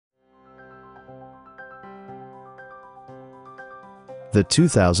the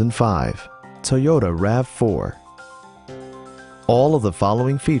 2005 Toyota RAV4. All of the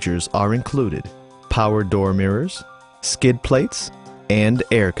following features are included: power door mirrors, skid plates, and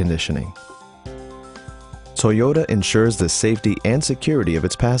air conditioning. Toyota ensures the safety and security of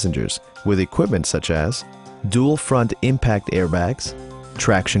its passengers with equipment such as dual front impact airbags,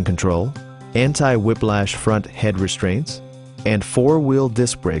 traction control, anti-whiplash front head restraints, and four-wheel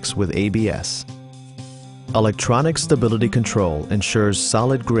disc brakes with ABS. Electronic stability control ensures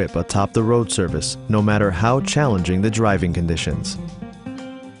solid grip atop the road surface no matter how challenging the driving conditions.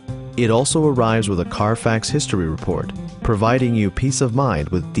 It also arrives with a Carfax history report, providing you peace of mind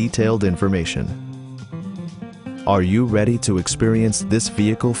with detailed information. Are you ready to experience this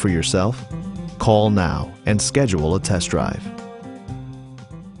vehicle for yourself? Call now and schedule a test drive.